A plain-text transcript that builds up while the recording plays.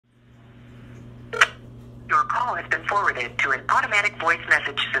Your call has been forwarded to an automatic voice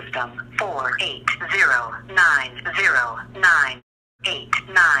message system.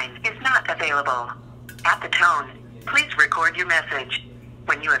 480909889 is not available. At the tone, please record your message.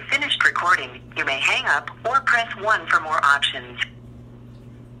 When you have finished recording, you may hang up or press 1 for more options.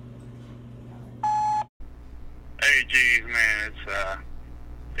 Hey, geez, man,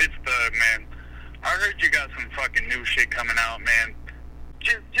 it's Thug, man. I heard you got some fucking new shit coming out, man.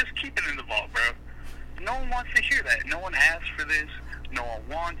 Just keep it in the vault, bro. No one wants to hear that. No one asked for this. No one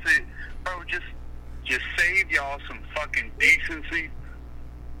wants it. Bro, just save y'all some fucking decency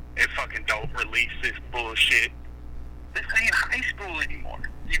and fucking don't release this bullshit. This ain't high school anymore.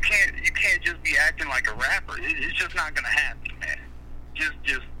 You can't just be acting like a rapper. It's just not gonna happen, man. Just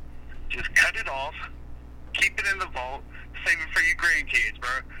cut it off. Keep it in the vault. Save it for your grandkids,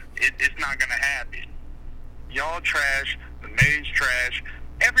 bro. It's not gonna happen. Y'all trash. The maid's trash.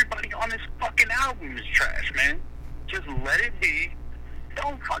 Everybody on this fucking album is trash, man. Just let it be.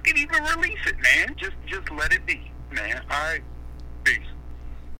 Don't fucking even release it, man. Just let it be, man. All right.